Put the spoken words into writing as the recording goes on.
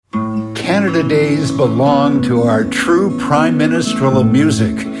Canada days belong to our true prime minstrel of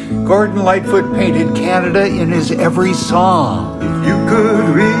music. Gordon Lightfoot painted Canada in his every song. If you could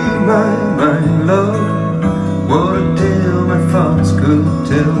read my mind, love, what a tale my thoughts could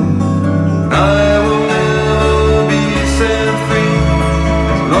tell. I will never be set free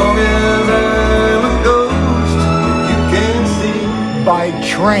as long as I'm a ghost. You can't see. By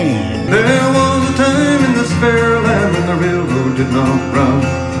train. There was a time in this fair land when the railroad did not run,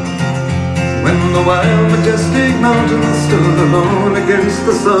 when the wild majestic mountains stood alone against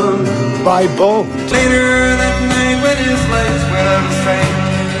the sun. By boat. Later that night when his lights went out of sight,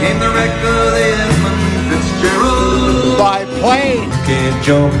 came the wreck of the Edmund Fitzgerald. By plane. Can't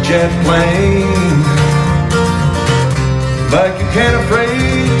jump jet plane like you can a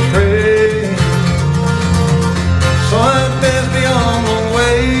freight train, so I'd best be on the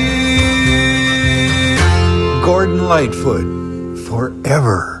way. Gordon Lightfoot,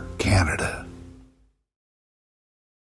 forever Canada.